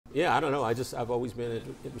Yeah, I don't know. I've always been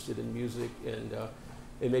interested in music, and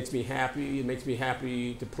it makes me happy. It makes me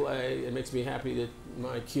happy to play. It makes me happy that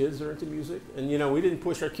my kids are into music. And you know, we didn't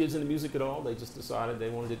push our kids into music at all. They just decided they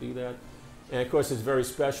wanted to do that. And of course, it's very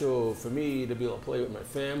special for me to be able to play with my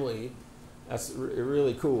family. That's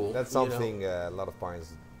really cool. That's something a lot of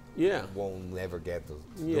parents won't never get to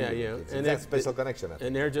do. Yeah. And that's a special connection.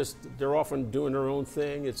 And they're often doing their own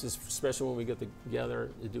thing. It's just special when we get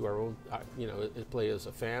together to do our own, play as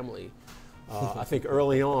a family. I think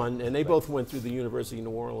early on, and they both went through the University of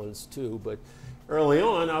New Orleans too, but early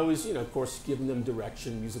on I was, of course, giving them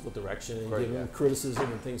direction, musical direction, and giving them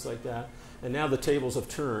criticism and things like that. And now the tables have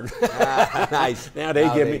turned. Nice. Now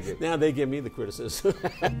they give me the criticism.